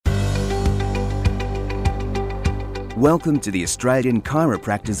Welcome to the Australian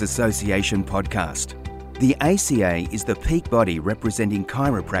Chiropractors Association podcast. The ACA is the peak body representing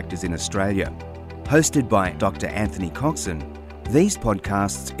chiropractors in Australia. Hosted by Dr. Anthony Coxon, these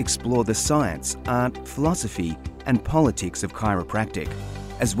podcasts explore the science, art, philosophy, and politics of chiropractic,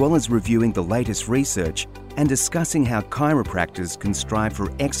 as well as reviewing the latest research and discussing how chiropractors can strive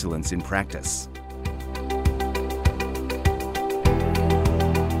for excellence in practice.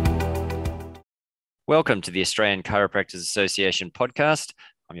 Welcome to the Australian Chiropractors Association podcast.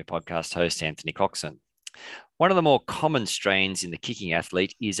 I'm your podcast host, Anthony Coxon. One of the more common strains in the kicking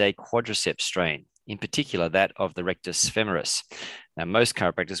athlete is a quadriceps strain, in particular that of the rectus femoris. Now, most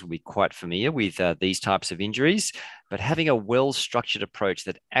chiropractors will be quite familiar with these types of injuries, but having a well-structured approach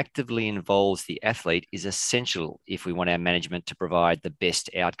that actively involves the athlete is essential if we want our management to provide the best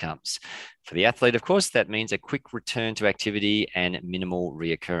outcomes. For the athlete, of course, that means a quick return to activity and minimal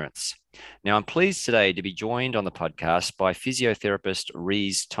reoccurrence. Now, I'm pleased today to be joined on the podcast by physiotherapist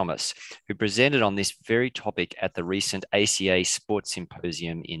Rees Thomas, who presented on this very topic at the recent ACA Sports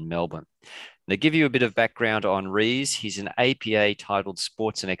Symposium in Melbourne. Now, to give you a bit of background on Rees, he's an APA-titled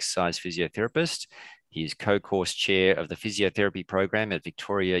sports and exercise physiotherapist. He is co-course chair of the physiotherapy program at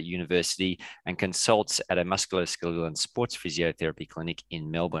Victoria University and consults at a musculoskeletal and sports physiotherapy clinic in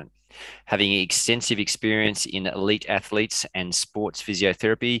Melbourne. Having extensive experience in elite athletes and sports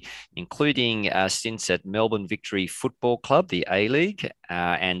physiotherapy, including stints at Melbourne Victory Football Club, the A-League,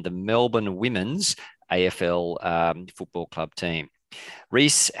 and the Melbourne Women's AFL Football Club team.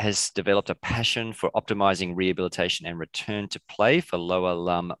 Rees has developed a passion for optimizing rehabilitation and return to play for lower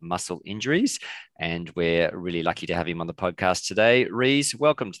limb muscle injuries, and we're really lucky to have him on the podcast today. Rees,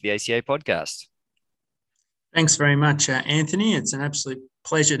 welcome to the ACA podcast. Thanks very much, Anthony. It's an absolute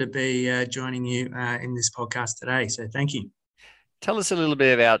pleasure to be joining you in this podcast today, so thank you. Tell us a little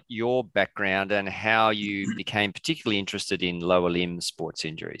bit about your background and how you became particularly interested in lower limb sports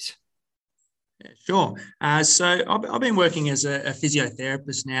injuries. Sure. So I've been working as a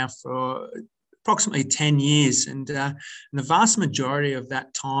physiotherapist now for approximately 10 years. And the vast majority of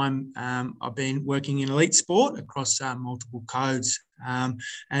that time, I've been working in elite sport across multiple codes.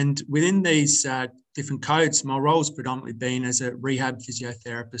 And within these different codes, my role has predominantly been as a rehab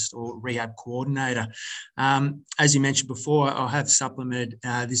physiotherapist or rehab coordinator. As you mentioned before, I have supplemented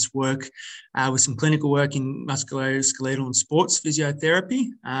this work with some clinical work in musculoskeletal and sports physiotherapy.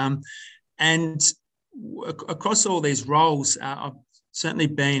 And across all these roles, I've certainly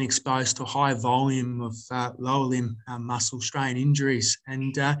been exposed to a high volume of lower limb muscle strain injuries.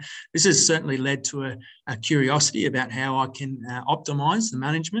 And this has certainly led to a curiosity about how I can optimise the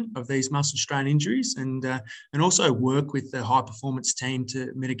management of these muscle strain injuries and also work with the high performance team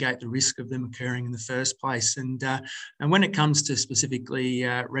to mitigate the risk of them occurring in the first place. And when it comes to specifically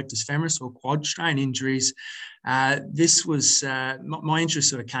rectus femoris or quad strain injuries, this was my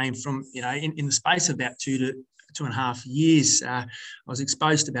interest sort of came from, in the space of about 2.5 years, I was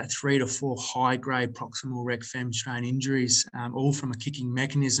exposed to about 3 to 4 high-grade proximal rec fem strain injuries, all from a kicking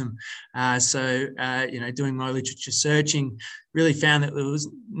mechanism. Doing my literature searching, really found that there was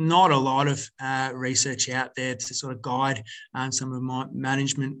not a lot of research out there to sort of guide some of my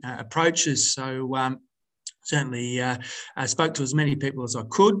management approaches. So certainly spoke to as many people as I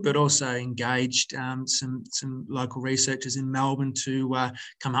could, but also engaged some local researchers in Melbourne to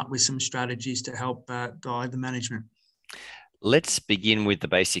come up with some strategies to help guide the management. Let's begin with the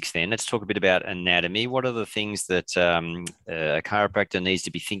basics then. Let's talk a bit about anatomy. What are the things that a chiropractor needs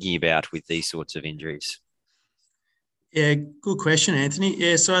to be thinking about with these sorts of injuries? Yeah, good question, Anthony.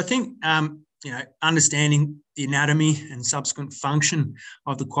 Yeah, so I think understanding the anatomy and subsequent function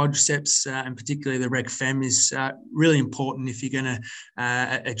of the quadriceps, and particularly the rec fem, is really important if you're going to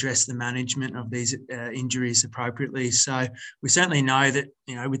address the management of these injuries appropriately. So we certainly know that,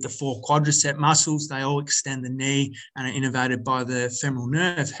 with the 4 quadricep muscles, they all extend the knee and are innervated by the femoral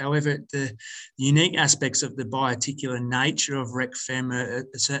nerve. However, the unique aspects of the biarticular nature of rec fem are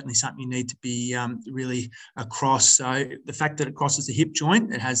certainly something you need to be really across. So the fact that it crosses the hip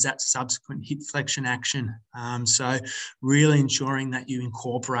joint, it has that subsequent hip flexion action. So really ensuring that you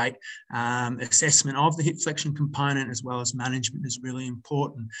incorporate assessment of the hip flexion component as well as management is really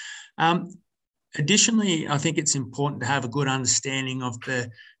important. Additionally, I think it's important to have a good understanding of the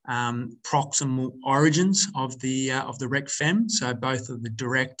proximal origins of the rec fem, so both of the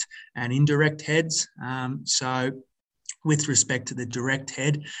direct and indirect heads. So with respect to the direct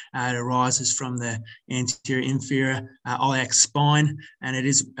head, it arises from the anterior inferior iliac spine, and it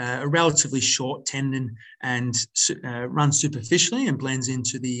is a relatively short tendon and runs superficially and blends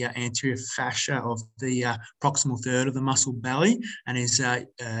into the anterior fascia of the proximal third of the muscle belly and is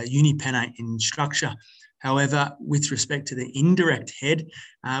unipennate in structure. However, with respect to the indirect head,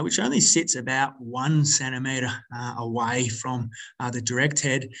 which only sits about 1 centimetre away from the direct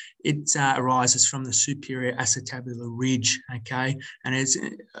head, it arises from the superior acetabular ridge, okay, and it's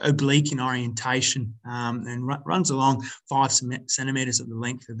oblique in orientation and runs along 5 centimetres of the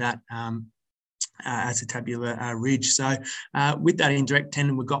length of that acetabular ridge. So with that indirect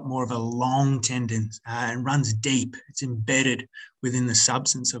tendon, we've got more of a long tendon and runs deep. It's embedded within the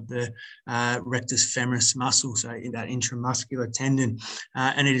substance of the rectus femoris muscle, so in that intramuscular tendon,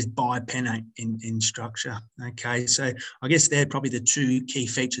 and it is bipennate in structure. Okay, so I guess they're probably the two key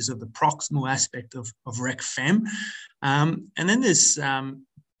features of the proximal aspect of rec fem. And then there's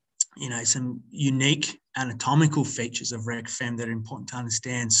some unique anatomical features of rec fem that are important to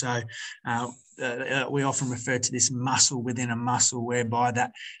understand. So we often refer to this muscle within a muscle, whereby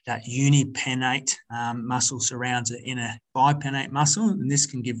that unipennate muscle surrounds an inner bipennate muscle, and this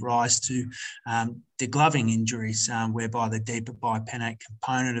can give rise to degloving injuries, whereby the deeper bipennate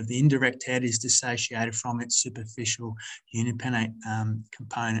component of the indirect head is dissociated from its superficial unipennate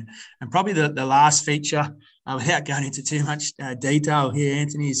component. And probably the last feature, without going into too much detail here,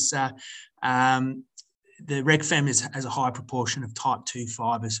 Anthony, is the rec fem has a high proportion of type 2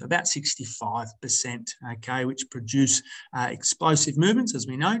 fibres, so about 65%, okay, which produce explosive movements, as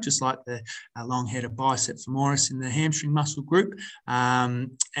we know, just like the long-headed bicep femoris in the hamstring muscle group.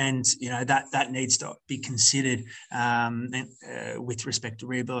 And, that needs to be considered with respect to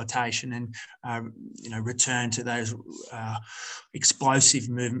rehabilitation and, return to those explosive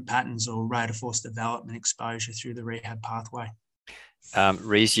movement patterns or rate of force development exposure through the rehab pathway.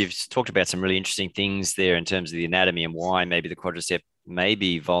 Reece, you've talked about some really interesting things there in terms of the anatomy and why maybe the quadricep may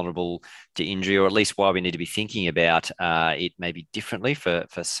be vulnerable to injury, or at least why we need to be thinking about it maybe differently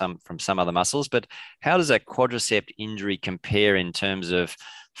from some other muscles. But how does a quadricep injury compare in terms of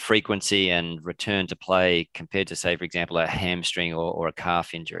frequency and return to play compared to, say, for example, a hamstring or a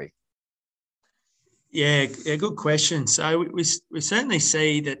calf injury? Yeah, good question. So we certainly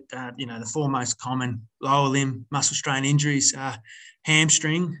see that, the four most common lower limb muscle strain injuries are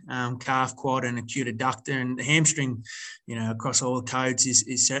hamstring, calf, quad, and acute adductor. And the hamstring, across all the codes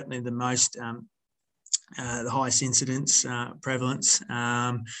is certainly the most, the highest incidence, prevalence.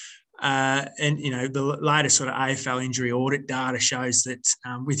 The latest sort of AFL injury audit data shows that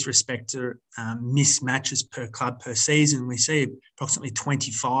with respect to mismatches per club per season, we see approximately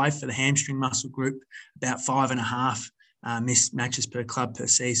 25 for the hamstring muscle group, about 5.5 mismatches per club per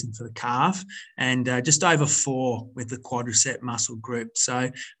season for the calf, and just over 4 with the quadricep muscle group. So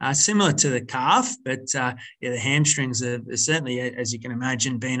similar to the calf, but the hamstrings are certainly, as you can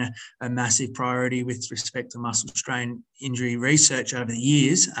imagine, been a massive priority with respect to muscle strain injury research over the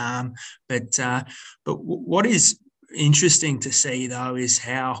years. But what is interesting to see, though, is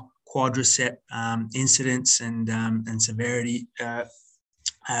how quadricep incidence and severity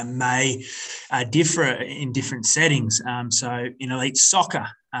may differ in different settings. So in elite soccer,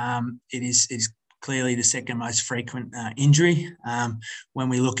 it is clearly the second most frequent injury. When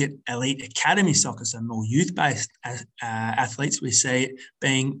we look at elite academy soccer, so more youth-based athletes, we see it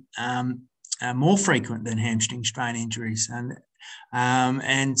being more frequent than hamstring strain injuries. And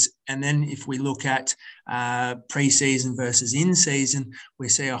then if we look at pre-season versus in-season, we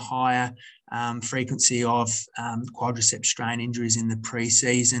see a higher frequency of quadricep strain injuries in the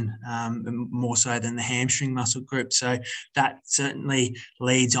pre-season, more so than the hamstring muscle group. So that certainly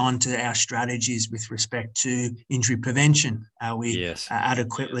leads on to our strategies with respect to injury prevention. Are we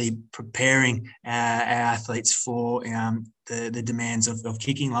adequately preparing our athletes for the demands of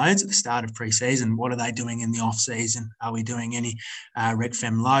kicking loads at the start of pre-season? What are they doing in the off-season? Are we doing any rec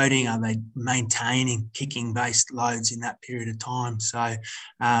fem loading? Are they maintaining kicking-based loads in that period of time? So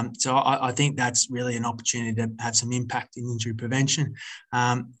I think that's really an opportunity to have some impact in injury prevention.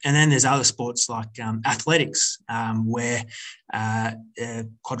 And then there's other sports like athletics, where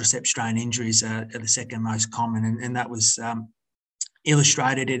quadricep strain injuries are the second most common, and that was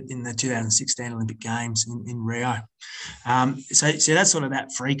illustrated in the 2016 Olympic Games in Rio. So that's sort of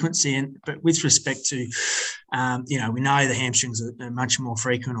that frequency. But with respect to, we know the hamstrings are much more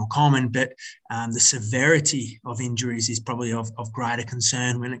frequent or common, but the severity of injuries is probably of greater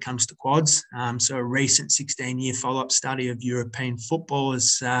concern when it comes to quads. So a recent 16-year follow-up study of European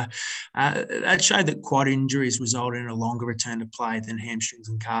footballers that showed that quad injuries resulted in a longer return to play than hamstrings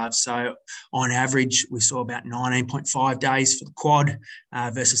and calves. So on average, we saw about 19.5 days for the quad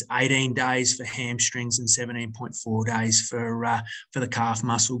versus 18 days for hamstrings and 17.4 days for the calf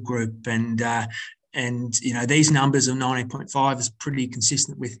muscle group. And these numbers of 19.5 is pretty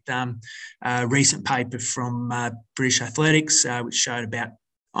consistent with a recent paper from British Athletics, which showed about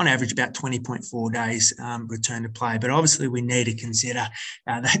on average about 20.4 days return to play. But obviously we need to consider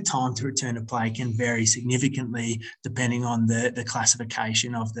that time to return to play can vary significantly depending on the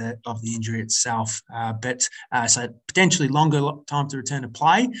classification of the injury itself. So potentially longer time to return to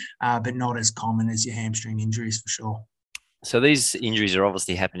play, but not as common as your hamstring injuries for sure. So these injuries are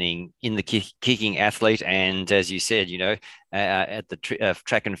obviously happening in the kicking athlete, and as you said, at the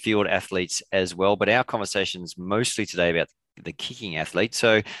track and field athletes as well. But our conversation is mostly today about the kicking athlete.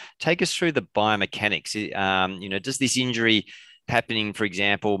 So take us through the biomechanics. Does this injury happening, for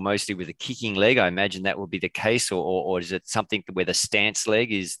example, mostly with a kicking leg? I imagine that would be the case, or is it something where the stance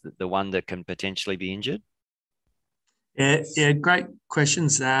leg is the one that can potentially be injured? Yeah, great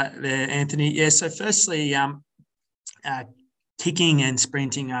questions there, Anthony. Yeah, so firstly, kicking and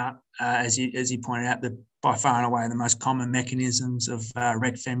sprinting are, as you pointed out, by far and away the most common mechanisms of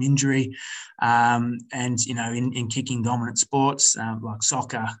rec fem injury. In kicking dominant sports like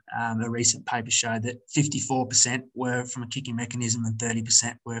soccer, a recent paper showed that 54% were from a kicking mechanism and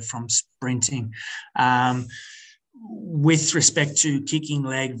 30% were from sprinting. With respect to kicking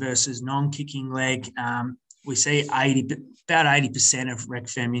leg versus non-kicking leg, we see about 80% of rec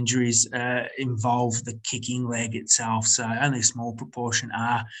fem injuries involve the kicking leg itself. So only a small proportion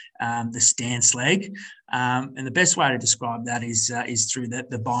are the stance leg. And the best way to describe that is through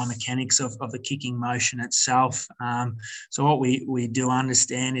the biomechanics of the kicking motion itself. So what we do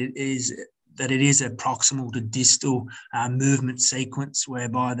understand is that it is a proximal to distal movement sequence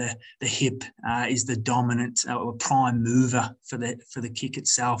whereby the hip is the dominant or prime mover for the kick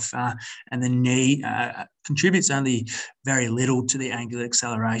itself, and the knee contributes only very little to the angular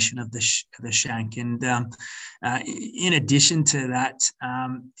acceleration of the shank. And in addition to that,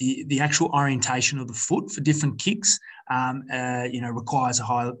 the actual orientation of the foot for different kicks requires a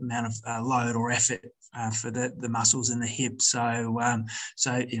high amount of load or effort for the muscles in the hip. So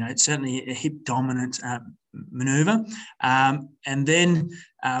it's certainly a hip dominant maneuver. And then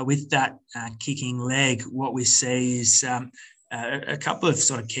with that kicking leg, what we see is a couple of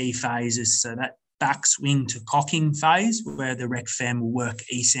sort of key phases. So that backswing to cocking phase, where the rec fem will work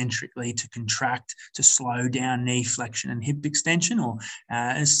eccentrically to contract to slow down knee flexion and hip extension, or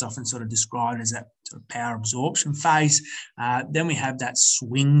it's often sort of described as that sort of power absorption phase. Then we have that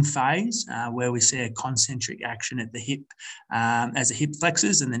swing phase where we see a concentric action at the hip as the hip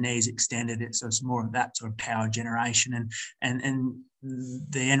flexes and the knee is extended. So it's more of that sort of power generation, and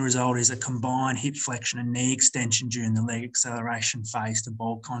the end result is a combined hip flexion and knee extension during the leg acceleration phase to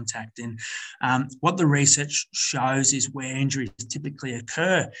ball contact. And what the research shows is where injuries typically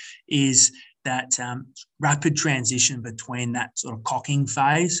occur is that rapid transition between that sort of cocking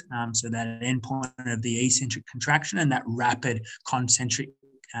phase, so that endpoint of the eccentric contraction, and that rapid concentric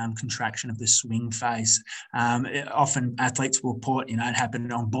contraction of the swing phase. Often athletes will report, it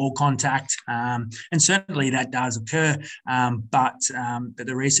happened on ball contact, and certainly that does occur. But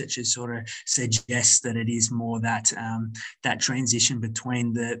the researchers sort of suggest that it is more that transition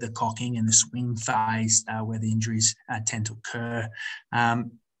between the cocking and the swing phase where the injuries tend to occur.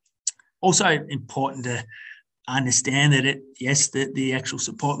 Also important to understand that the actual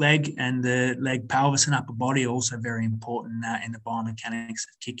support leg and the leg pelvis and upper body are also very important in the biomechanics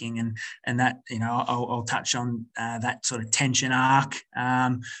of kicking, and that I'll touch on that sort of tension arc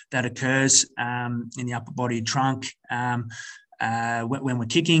that occurs in the upper body trunk when we're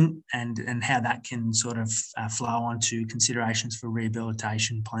kicking, and how that can sort of flow on to considerations for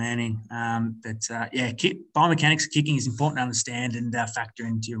rehabilitation planning. Biomechanics of kicking is important to understand and factor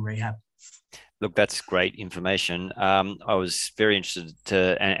into your rehab. Look, that's great information. I was very interested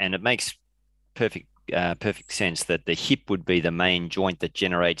and it makes perfect sense that the hip would be the main joint that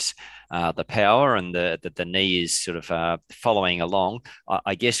generates the power, and that the knee is sort of following along.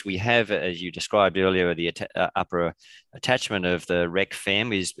 I guess we have, as you described earlier, the upper attachment of the rec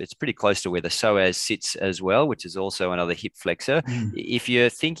fem it's pretty close to where the psoas sits as well, which is also another hip flexor. If you're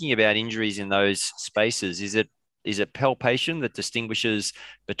thinking about injuries in those spaces, is it palpation that distinguishes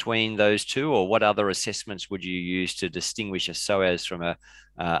between those two, or what other assessments would you use to distinguish a psoas from a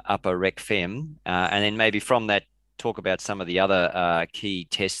upper rec fem? And then maybe from that, talk about some of the other key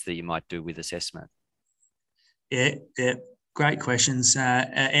tests that you might do with assessment. Yeah. Great questions,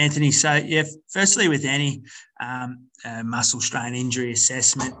 Anthony. So, firstly, with any muscle strain injury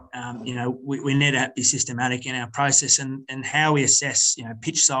assessment, we need to be systematic in our process, and how we assess,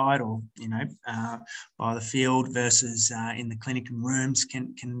 pitch side or, by the field versus in the clinic and rooms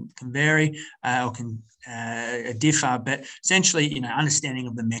can vary or can differ. But essentially, understanding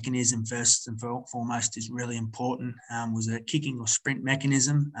of the mechanism first and foremost is really important. Was it a kicking or sprint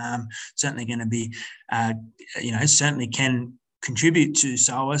mechanism? Certainly going to be, certainly can contribute to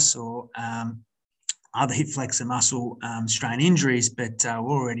psoas or other hip flexor muscle strain injuries, but we're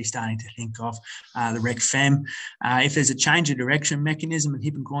already starting to think of the REC-FEM. If there's a change of direction mechanism in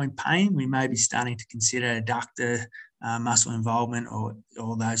hip and groin pain, we may be starting to consider adductor muscle involvement or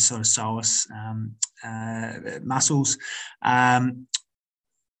those sort of psoas muscles.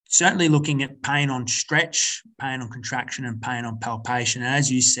 Certainly looking at pain on stretch, pain on contraction, and pain on palpation. And as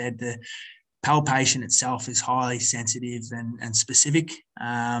you said, the palpation itself is highly sensitive and specific.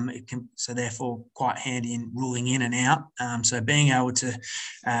 So therefore quite handy in ruling in and out. So being able to,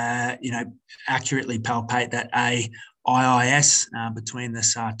 accurately palpate that IIS between the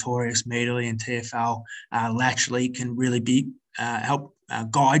sartorius medially and TFL laterally can really be help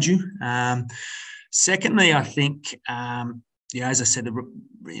guide you. Secondly, I think, as I said,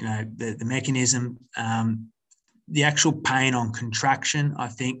 the mechanism, the actual pain on contraction, I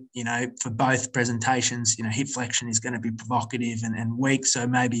think, for both presentations, hip flexion is going to be provocative and weak. So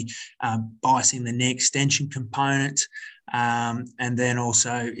maybe biasing the knee extension component. And then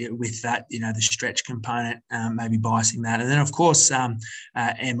also with that, the stretch component, maybe biasing that. And then, of course,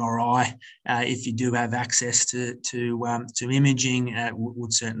 MRI, if you do have access to imaging,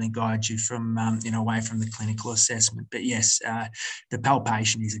 would certainly guide you from, away from the clinical assessment. But yes, the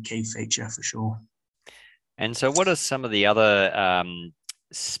palpation is a key feature for sure. And so what are some of the other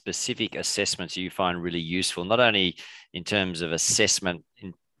specific assessments you find really useful, not only in terms of assessment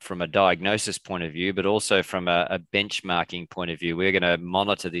from a diagnosis point of view, but also from a benchmarking point of view? We're going to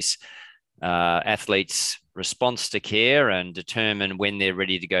monitor this athlete's response to care and determine when they're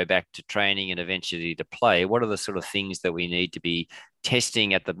ready to go back to training and eventually to play. What are the sort of things that we need to be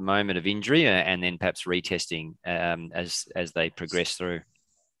testing at the moment of injury and then perhaps retesting as they progress through?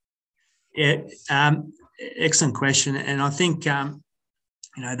 Yeah, excellent question. And I think,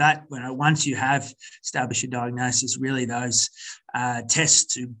 that once you have established your diagnosis, really those tests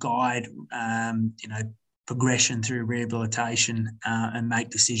to guide, progression through rehabilitation and make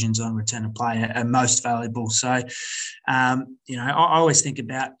decisions on return to play are most valuable. So, I always think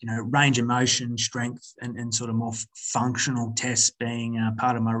about, range of motion, strength, and sort of more functional tests being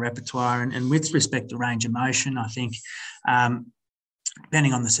part of my repertoire. And with respect to range of motion, I think,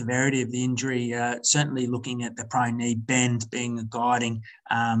 depending on the severity of the injury, certainly looking at the prone knee bend being a guiding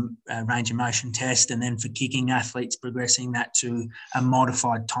range of motion test, and then for kicking athletes, progressing that to a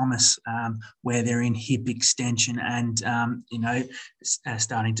modified Thomas where they're in hip extension and,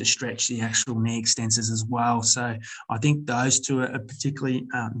 starting to stretch the actual knee extensors as well. So I think those two are particularly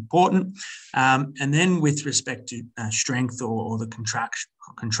important. And then with respect to strength or the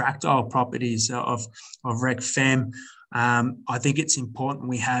contractile properties of REC-FEM, I think it's important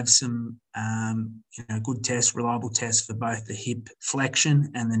we have some, good tests, reliable tests for both the hip flexion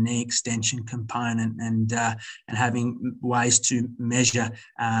and the knee extension component, and having ways to measure,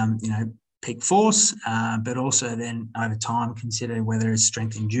 peak force, but also then over time consider whether it's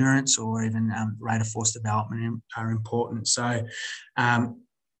strength endurance or even rate of force development are important. So,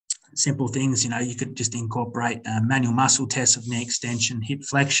 simple things, you could just incorporate manual muscle tests of knee extension, hip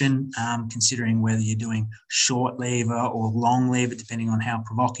flexion, considering whether you're doing short lever or long lever, depending on how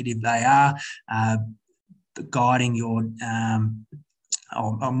provocative they are, guiding your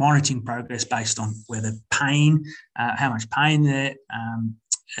or monitoring progress based on whether pain, how much pain they're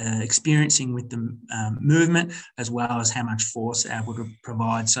experiencing with the movement, as well as how much force they're able to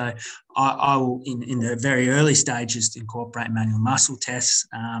provide. So I will, in the very early stages, incorporate manual muscle tests,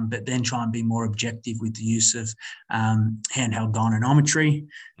 but then try and be more objective with the use of handheld dynamometry.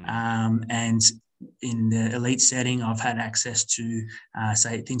 And in the elite setting, I've had access to,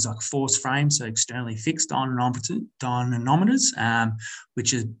 say, things like force frames, so externally fixed dynamometers,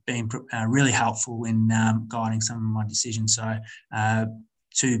 which has been really helpful in guiding some of my decisions. So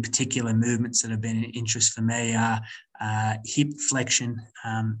two particular movements that have been an interest for me are hip flexion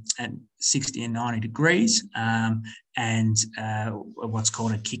at 60 and 90 degrees and what's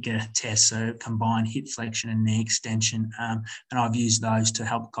called a kicker test, so combined hip flexion and knee extension. And I've used those to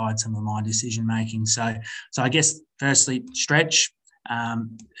help guide some of my decision making. So I guess firstly, stretch,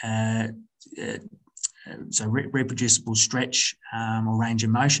 so reproducible stretch or range of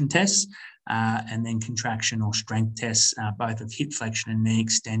motion tests, and then contraction or strength tests, both of hip flexion and knee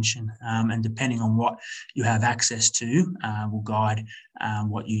extension. And depending on what you have access to, will guide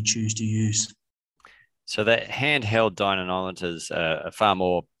what you choose to use. So that handheld dynamometers are far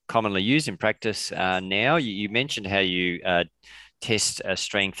more commonly used in practice now. You mentioned how you test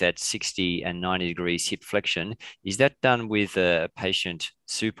strength at 60 and 90 degrees hip flexion. Is that done with a patient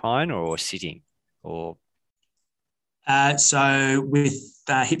supine or sitting? Or so with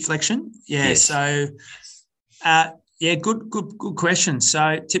hip flexion, yeah. Yes. So Yeah, good question.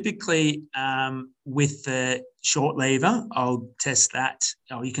 So typically with the short lever, I'll test that.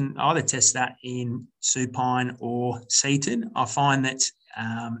 Or you can either test that in supine or seated. I find that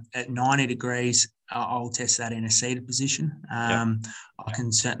at 90 degrees, I'll test that in a seated position. I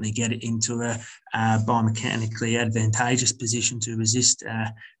can certainly get it into a biomechanically advantageous position to resist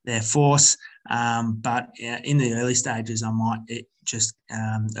their force. But in the early stages, I might just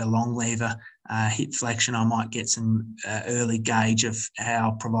a long lever hip flexion. I might get some early gauge of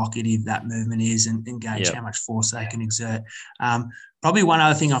how provocative that movement is and gauge how much force they can exert. Probably one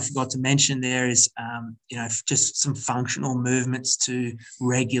other thing I forgot to mention there is, just some functional movements to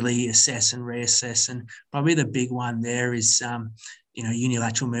regularly assess and reassess. And probably the big one there is,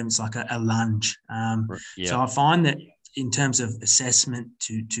 unilateral movements like a lunge. So I find that in terms of assessment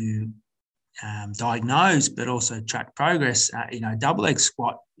to diagnose, but also track progress, double leg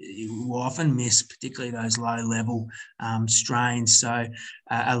squat you will often miss, particularly those low level strains. So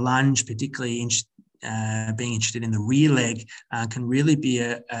a lunge, particularly being interested in the rear leg, can really be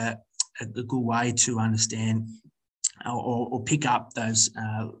a good way to understand or pick up those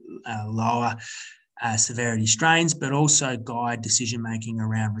lower severity strains, but also guide decision-making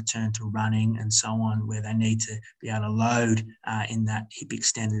around return to running and so on, where they need to be able to load in that hip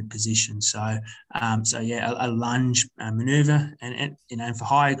extended position. So a lunge maneuver, and for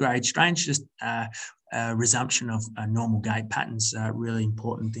higher grade strains, just resumption of normal gait patterns are really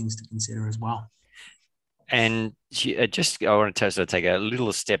important things to consider as well. And I want to take a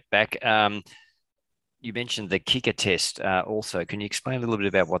little step back. You mentioned the kicker test also. Can you explain a little bit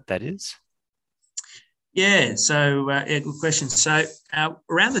about what that is? Yeah, so good question. So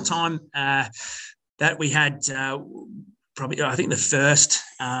around the time that we had probably, I think the first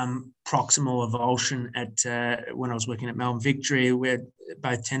proximal avulsion at when I was working at Melbourne Victory, where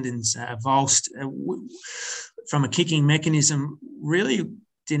both tendons avulsed from a kicking mechanism, really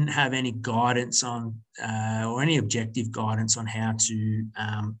didn't have any guidance on or any objective guidance on how to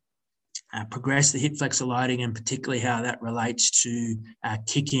progress the hip flexor loading, and particularly how that relates to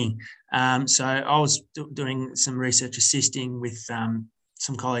kicking. So I was doing some research assisting with some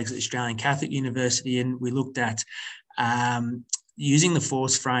colleagues at Australian Catholic University, and we looked at using the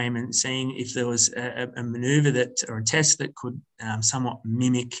force frame and seeing if there was a manoeuvre or a test that could somewhat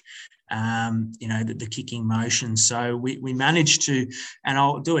mimic the kicking motion. So we managed to, and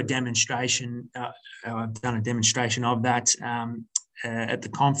I'll do a demonstration. I've done a demonstration of that at the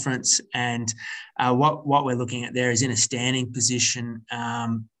conference, and what we're looking at there is in a standing position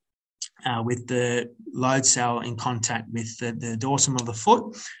with the load cell in contact with the dorsum of the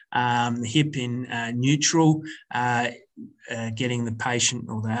foot, the hip in neutral, getting the patient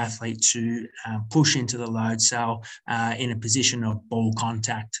or the athlete to push into the load cell in a position of ball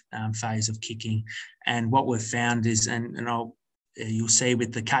contact phase of kicking. And what we've found is, and you'll see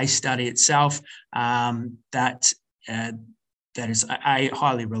with the case study itself, that is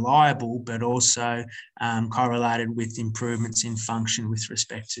highly reliable, but also correlated with improvements in function with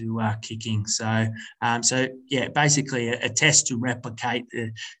respect to kicking. So basically a test to replicate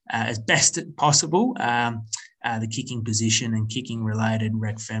as best as possible the kicking position and kicking related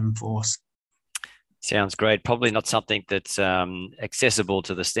rec fem force. Sounds great. Probably not something that's accessible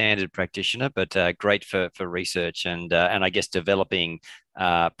to the standard practitioner, but great for research and I guess developing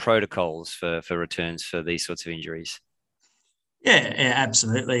protocols for returns for these sorts of injuries. Yeah,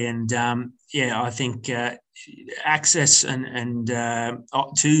 absolutely. And I think access and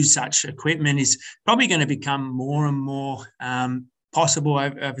to such equipment is probably going to become more and more possible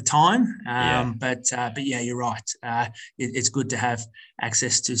over time. But you're right. It's good to have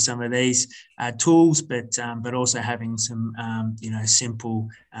access to some of these tools, but also having some simple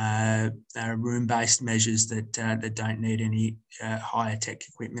room-based measures that don't need any higher tech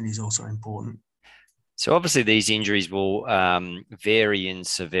equipment is also important. So obviously these injuries will vary in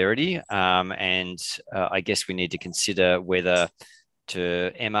severity, and I guess we need to consider whether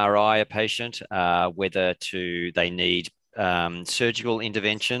to MRI a patient, whether they need surgical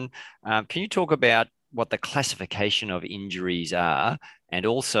intervention. Can you talk about what the classification of injuries are, and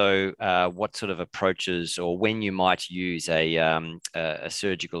also what sort of approaches or when you might use a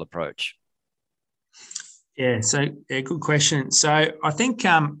surgical approach? Yeah, so good question. So I think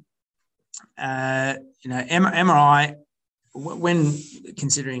MRI, when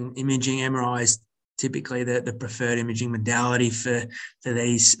considering imaging, MRI is typically the preferred imaging modality for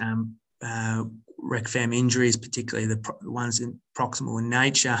these rec fem injuries, particularly the ones in proximal in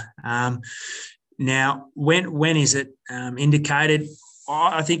nature. Now, when is it indicated?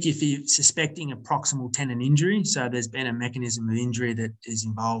 I think if you're suspecting a proximal tendon injury, so there's been a mechanism of injury that is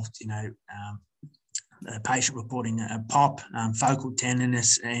involved, a patient reporting a pop, focal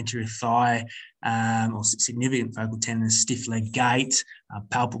tenderness, anterior thigh, or significant focal tenderness, stiff leg gait,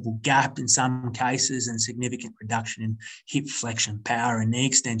 palpable gap in some cases, and significant reduction in hip flexion, power, and knee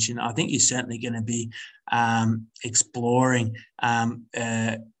extension. I think you're certainly going to be exploring getting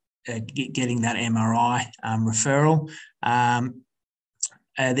that MRI referral.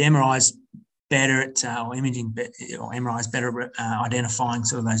 The MRI is better at, or imaging, or MRI is better at identifying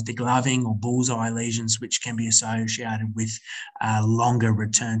sort of those degloving or bullseye lesions, which can be associated with longer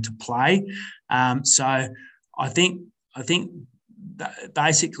return to play. So I think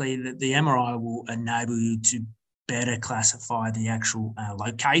basically that the MRI will enable you to better classify the actual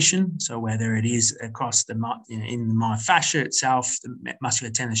location. So whether it is across the in the myofascia itself, the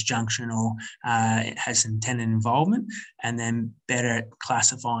musculotendinous junction, or it has some tendon involvement, and then better at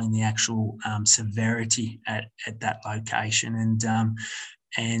classifying the actual severity at that location.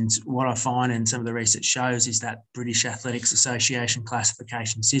 And what I find, and some of the research shows, is that British Athletics Association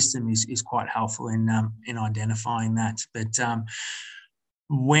classification system is quite helpful in identifying that. But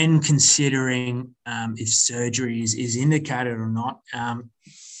when considering if surgery is indicated or not,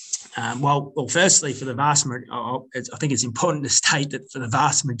 well, firstly, for the vast majority, I think it's important to state that for the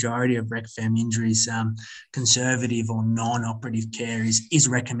vast majority of rec fem injuries, conservative or non-operative care is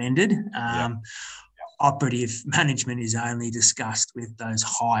recommended. Operative management is only discussed with those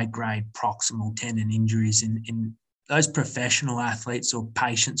high-grade proximal tendon injuries in those professional athletes or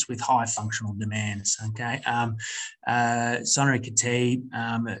patients with high functional demands. Okay, Sonnery Kati,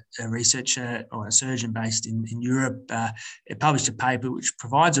 a researcher or a surgeon based in Europe, published a paper which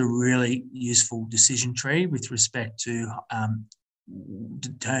provides a really useful decision tree with respect to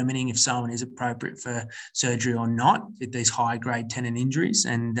determining if someone is appropriate for surgery or not with these high-grade tendon injuries.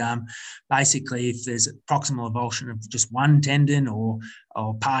 And basically, if there's a proximal avulsion of just one tendon or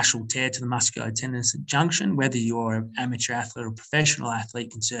partial tear to the musculotendinous junction, whether you're an amateur athlete or professional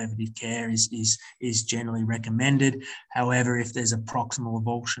athlete, conservative care is generally recommended. However, if there's a proximal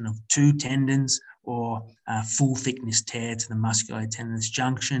avulsion of two tendons or a full thickness tear to the musculotendinous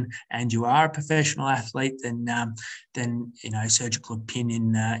junction, and you are a professional athlete, then surgical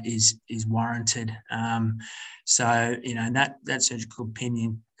opinion is warranted. So that surgical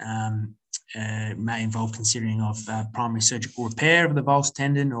opinion may involve considering of primary surgical repair of the vulse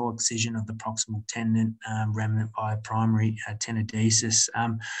tendon or excision of the proximal tendon remnant by primary tenodesis.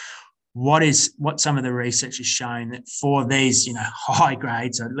 What some of the research is showing that for these, high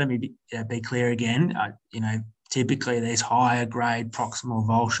grades, so let me be clear again, typically these higher grade proximal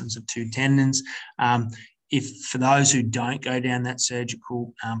avulsions of two tendons, if for those who don't go down that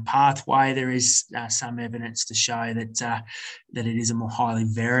surgical pathway, there is some evidence to show that it is a more highly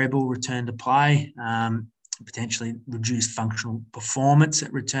variable return to play, potentially reduced functional performance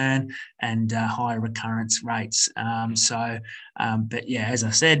at return, and higher recurrence rates. But yeah, as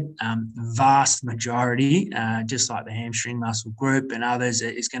I said, vast majority, just like the hamstring muscle group and others,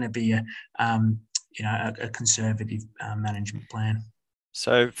 is going to be a conservative management plan.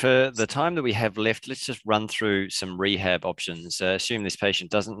 So for the time that we have left, let's just run through some rehab options. Assume this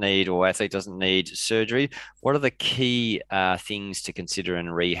patient doesn't need, or athlete doesn't need surgery. What are the key things to consider in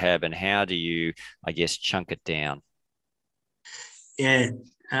rehab, and how do you, chunk it down? Yeah,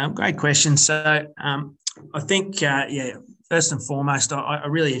 great question. So I think, first and foremost, I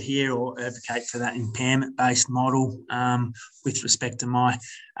really adhere or advocate for that impairment-based model with respect to my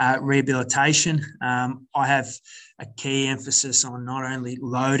rehabilitation. I have a key emphasis on not only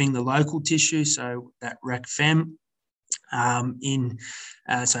loading the local tissue, so that rec fem,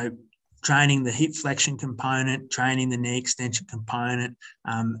 so training the hip flexion component, training the knee extension component,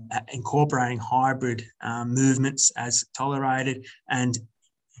 incorporating hybrid movements as tolerated, and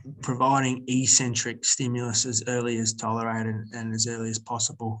providing eccentric stimulus as early as tolerated and as early as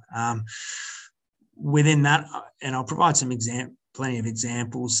possible. Within that, and I'll provide plenty of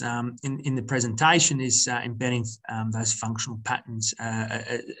examples in the presentation, is embedding those functional patterns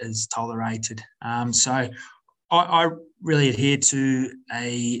as tolerated. So I really adhere to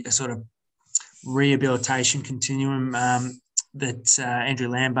a sort of rehabilitation continuum that Andrew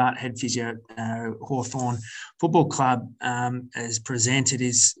Lambert, head physio Hawthorn Football Club, has presented,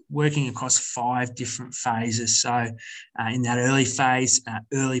 is working across 5 different phases. So in that early phase,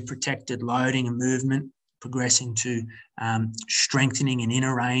 early protected loading and movement, progressing to strengthening an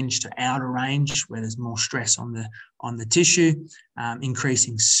inner range to outer range where there's more stress on the tissue,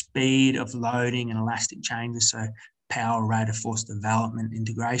 increasing speed of loading and elastic changes, so power, rate of force development,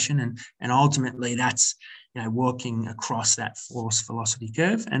 integration, and ultimately that's working across that force velocity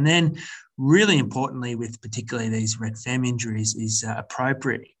curve. And then really importantly, with particularly these rec fem injuries, is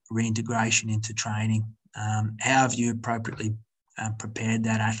appropriate reintegration into training. How have you appropriately prepared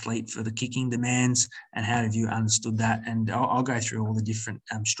that athlete for the kicking demands, and how have you understood that? And I'll go through all the different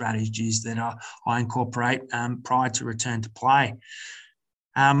strategies that I incorporate prior to return to play.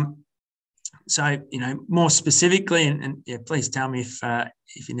 So, more specifically, and please tell me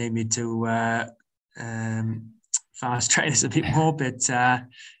if you need me to fast track this a bit more, but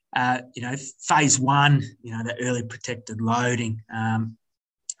phase one, the early protected loading.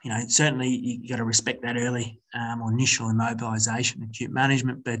 Certainly you got to respect that early or initial immobilisation, acute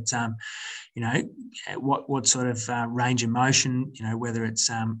management. But what sort of range of motion? Whether it's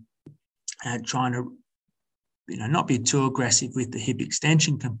trying to not be too aggressive with the hip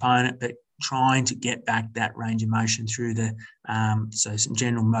extension component, but trying to get back that range of motion through the so some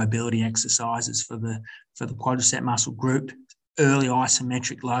general mobility exercises for the quadricep muscle group. Early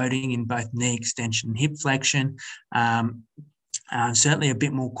isometric loading in both knee extension and hip flexion. Certainly a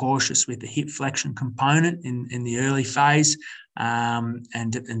bit more cautious with the hip flexion component in the early phase, and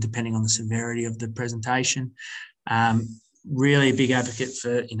depending on the severity of the presentation. Really a big advocate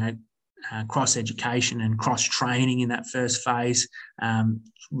for cross education and cross training in that first phase.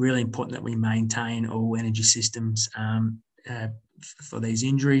 Really important that we maintain all energy systems for these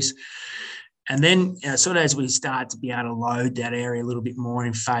injuries. And then sort of as we start to be able to load that area a little bit more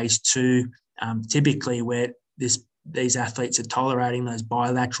in phase two, typically where these athletes are tolerating those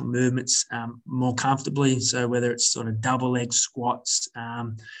bilateral movements more comfortably. So whether it's sort of double leg squats,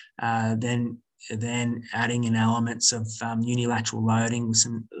 then adding in elements of unilateral loading with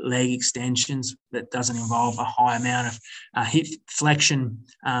some leg extensions that doesn't involve a high amount of hip flexion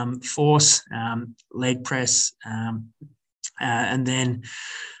force, leg press, and then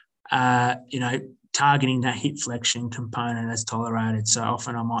targeting that hip flexion component as tolerated. So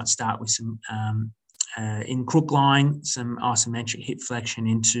often I might start with some in crook lying, some isometric hip flexion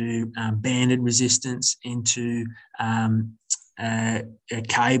into banded resistance, into a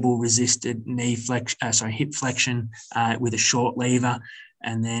cable resisted hip flexion with a short lever,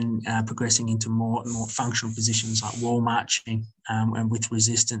 and then progressing into more functional positions like wall marching and with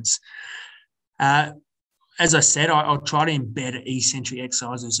resistance. As I said, I'll try to embed eccentric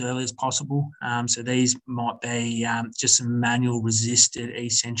exercise as early as possible. So these might be just some manual resisted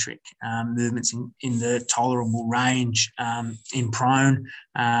eccentric movements in the tolerable range in prone.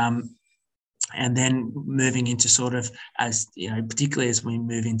 And then moving into sort of, as particularly as we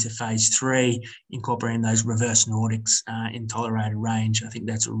move into phase three, incorporating those reverse Nordics in tolerated range. I think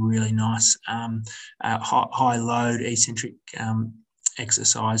that's a really nice high load eccentric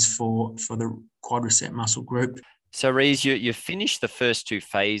exercise for the quadricep muscle group. So Rees, you've finished the first two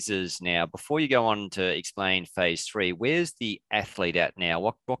phases now. Before you go on to explain phase three, where's the athlete at now?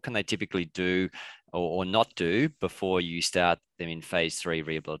 What can they typically do or not do before you start them in phase three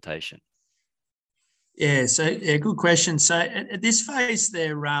rehabilitation? Yeah, good question. So at this phase,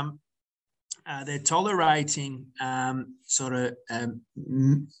 they're tolerating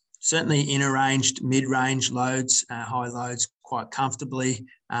certainly inner-ranged, mid-range loads, high loads quite comfortably.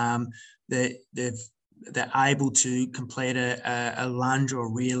 They're able to complete a lunge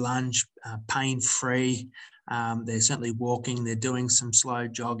or rear lunge pain-free. They're certainly walking. They're doing some slow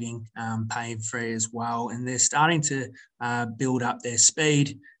jogging pain-free as well. And they're starting to build up their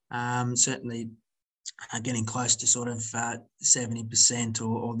speed, certainly getting close to sort of 70%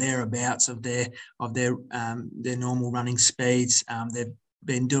 or thereabouts of their normal running speeds. They've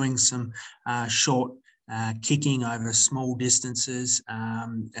been doing some short kicking over small distances,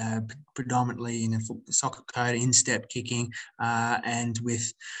 predominantly in a soccer code, in-step kicking, and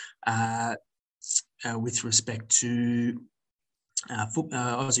with respect to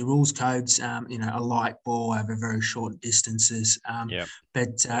Aussie rules codes, a light ball over very short distances.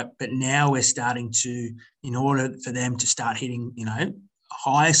 But now we're starting to, in order for them to start hitting,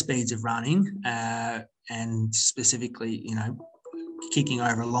 higher speeds of running, and specifically, kicking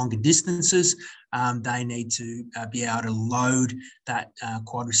over longer distances, they need to be able to load that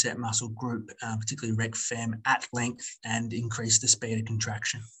quadricep muscle group, particularly rec fem, at length and increase the speed of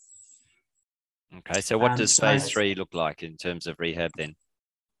contraction. Okay, so what does phase three look like in terms of rehab then?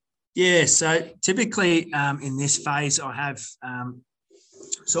 Yeah, so typically in this phase, I have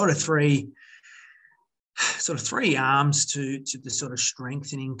sort of three arms to the sort of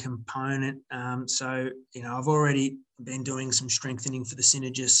strengthening component. So I've already been doing some strengthening for the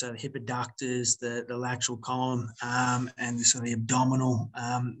synergists, so the hip adductors, the lateral column, and the sort of the abdominal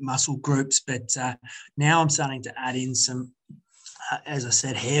muscle groups. But now I'm starting to add in some as I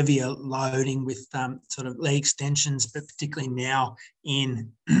said, heavier loading with sort of leg extensions, but particularly now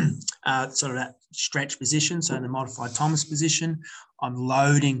in sort of that stretch position, so in the modified Thomas position. I'm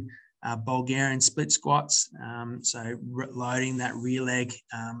loading Bulgarian split squats, so loading that rear leg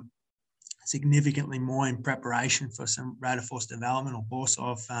significantly more in preparation for some rate of force development or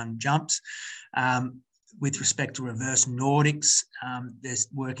Borsov jumps. With respect to reverse Nordics, there's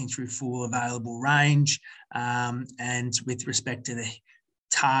working through full available range. And with respect to the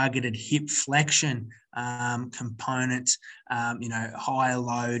targeted hip flexion component, higher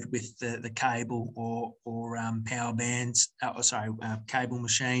load with the cable or power bands, cable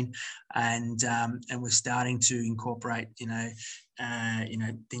machine, and we're starting to incorporate,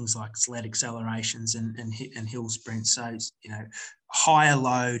 things like sled accelerations and hill sprints. So, higher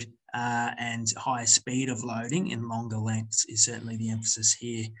load and higher speed of loading in longer lengths is certainly the emphasis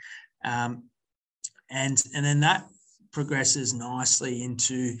here. And then that progresses nicely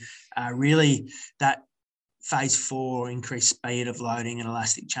into really that phase 4, increased speed of loading and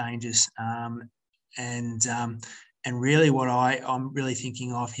elastic changes. And really what I'm really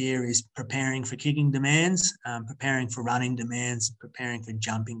thinking of here is preparing for kicking demands, preparing for running demands, preparing for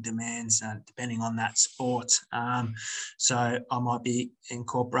jumping demands, depending on that sport. So I might be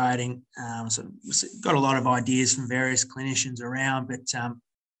incorporating, got a lot of ideas from various clinicians around, but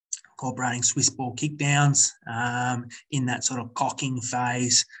incorporating Swiss ball kickdowns in that sort of cocking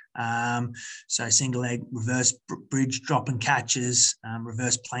phase. So single leg reverse bridge drop and catches,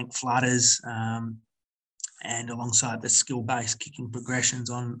 reverse plank flutters, and alongside the skill-based kicking progressions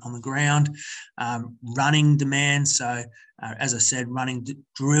on the ground. Running demands, so as I said, running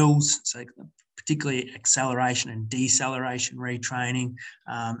drills, so particularly acceleration and deceleration retraining,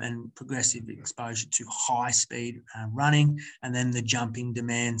 and progressive exposure to high-speed running. And then the jumping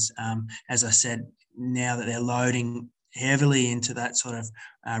demands, as I said, now that they're loading heavily into that sort of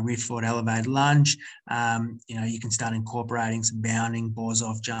rear forward elevated lunge, you can start incorporating some bounding,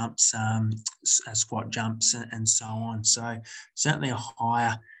 Borsov jumps, squat jumps, and so on. So certainly a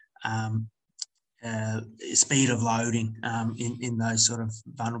higher speed of loading in those sort of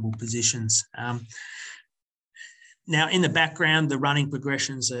vulnerable positions. Now, in the background, the running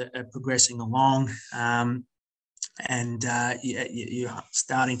progressions are progressing along. And you're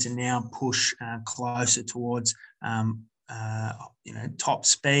starting to now push closer towards, top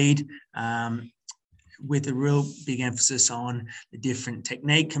speed, with a real big emphasis on the different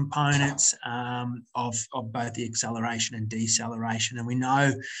technique components of both the acceleration and deceleration. And we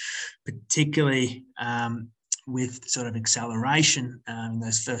know, particularly with sort of acceleration in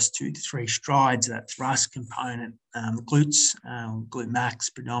those first 2 to 3 strides, that thrust component, the glutes, glute max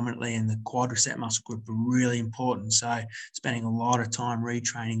predominantly, and the quadricep muscle group are really important. So spending a lot of time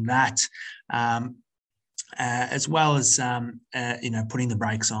retraining that, as well as, putting the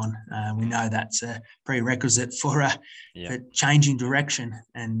brakes on. We know that's a prerequisite for changing direction.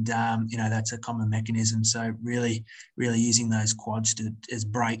 And, that's a common mechanism. So really using those quads as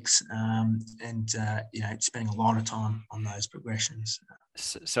brakes, and spending a lot of time on those progressions.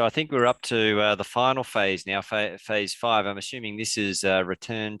 So I think we're up to the final phase now, phase 5. I'm assuming this is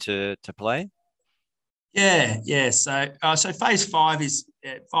return to play? Yeah. So phase 5 is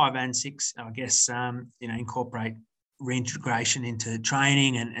 5 and 6, I guess, incorporate reintegration into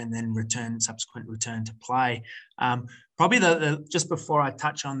training and then subsequent return to play. Probably just before I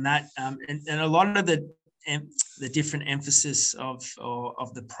touch on that, and a lot of the different emphasis of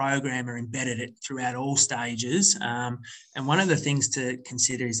the program are embedded throughout all stages. And one of the things to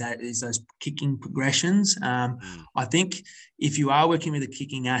consider is those kicking progressions. I think if you are working with a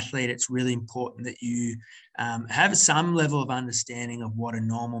kicking athlete, it's really important that you have some level of understanding of what a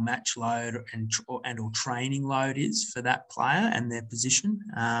normal match load and/or training load is for that player and their position.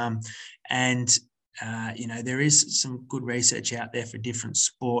 There is some good research out there for different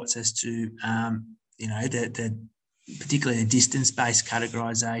sports as to particularly the distance-based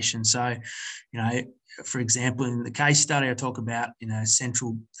categorization. So, for example, in the case study, I talk about,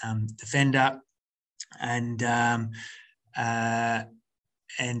 central defender and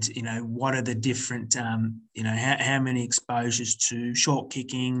what are the different, how many exposures to short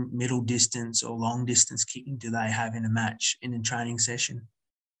kicking, middle distance or long distance kicking do they have in a match, in a training session?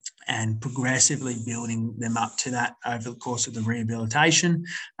 And progressively building them up to that over the course of the rehabilitation,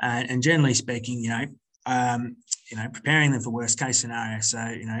 and generally speaking, preparing them for worst case scenario. So,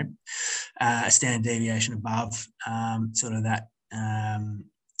 a standard deviation above sort of that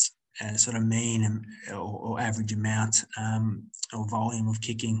sort of mean or average amount or volume of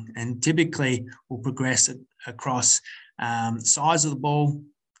kicking, and typically will progress across size of the ball,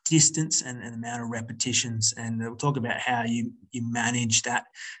 distance and the amount of repetitions. And we'll talk about how you manage that,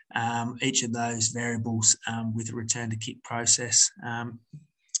 each of those variables with the return to kick process.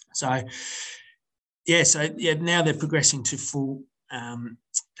 So now they're progressing to full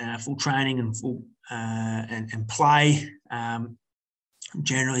training and full and play.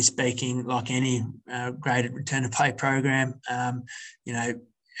 Generally speaking, like any graded return to play program,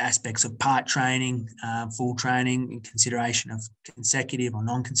 aspects of part training, full training, in consideration of consecutive or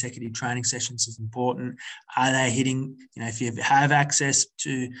non-consecutive training sessions is important. Are they hitting, if you have access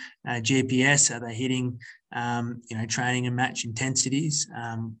to GPS, are they hitting, training and match intensities,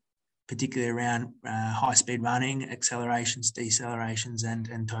 particularly around high-speed running, accelerations, decelerations,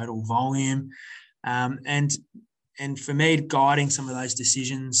 and total volume. And for me, guiding some of those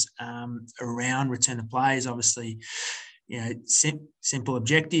decisions around return to play is obviously, simple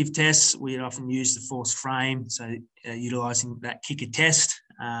objective tests. We often use the force frame, so utilising that kicker test,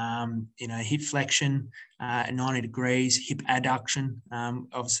 hip flexion at 90 degrees, hip adduction,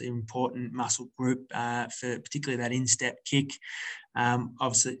 obviously important muscle group for particularly that instep kick.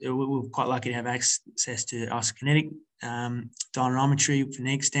 Obviously, we're quite lucky to have access to isokinetic dynamometry for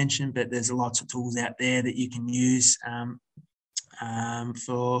knee extension, but there's lots of tools out there that you can use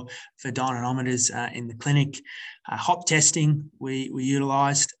for dynamometers in the clinic. Hop testing we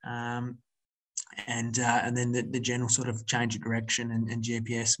utilised, and then the general sort of change of direction and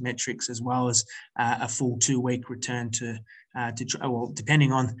GPS metrics, as well as a full 2-week return to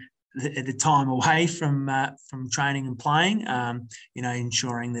depending on the time away from training and playing,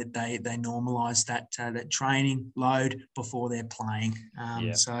 ensuring that they normalise that training load before they're playing.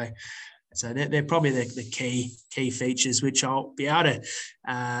 So they're probably the key features, which I'll be able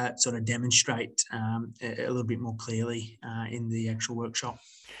to sort of demonstrate a little bit more clearly in the actual workshop.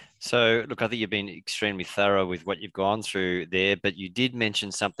 So, look, I think you've been extremely thorough with what you've gone through there, but you did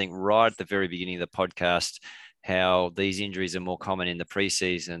mention something right at the very beginning of the podcast, how these injuries are more common in the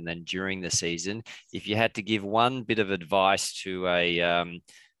preseason than during the season. If you had to give one bit of advice to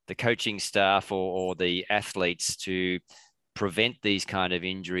the coaching staff or the athletes to prevent these kind of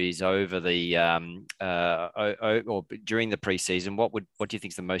injuries over the or during the preseason, what do you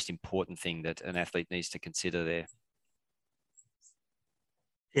think is the most important thing that an athlete needs to consider there?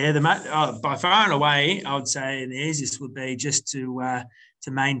 Yeah, by far and away, I would say the easiest would be just to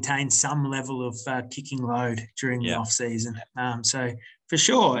maintain some level of kicking load during the off season. So for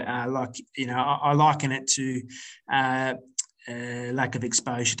sure, I liken it to lack of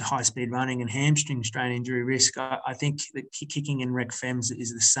exposure to high-speed running and hamstring strain injury risk. I think that kicking in rec fems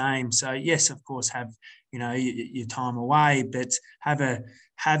is the same. So yes, of course, have your time away, but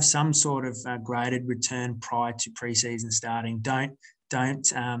have some sort of graded return prior to preseason starting. Don't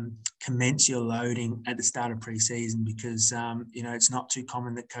commence your loading at the start of preseason, because it's not too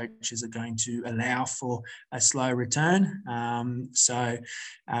common that coaches are going to allow for a slow return. So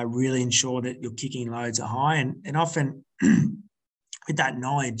really ensure that your kicking loads are high, and often with that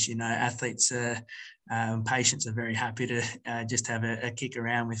knowledge, athletes patients are very happy to just have a kick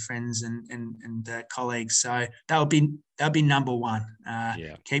around with friends and colleagues. So that'll be number one.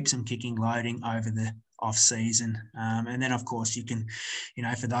 Keep some kicking loading over the off season, and then of course you can,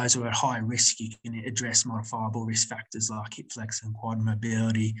 for those who are at high risk, you can address modifiable risk factors like hip flexion and quad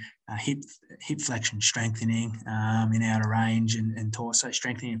mobility, hip flexion strengthening in outer range, and torso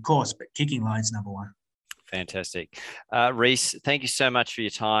strengthening, of course, but kicking loads number one. Fantastic. Reece, thank you so much for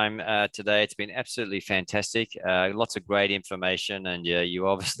your time today. It's been absolutely fantastic. Lots of great information, and you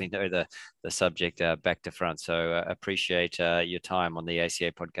obviously know the subject back to front. So appreciate your time on the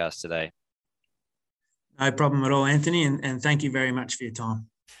ACA podcast today. No problem at all, Anthony, and thank you very much for your time.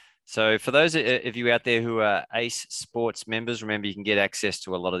 So for those of you out there who are ACE Sports members, remember you can get access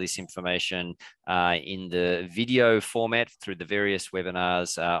to a lot of this information in the video format through the various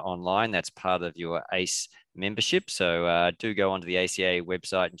webinars online. That's part of your ACE membership. So do go onto the ACA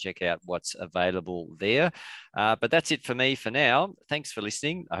website and check out what's available there. But that's it for me for now. Thanks for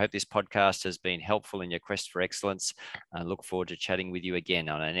listening. I hope this podcast has been helpful in your quest for excellence. I look forward to chatting with you again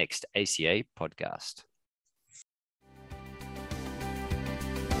on our next ACA podcast.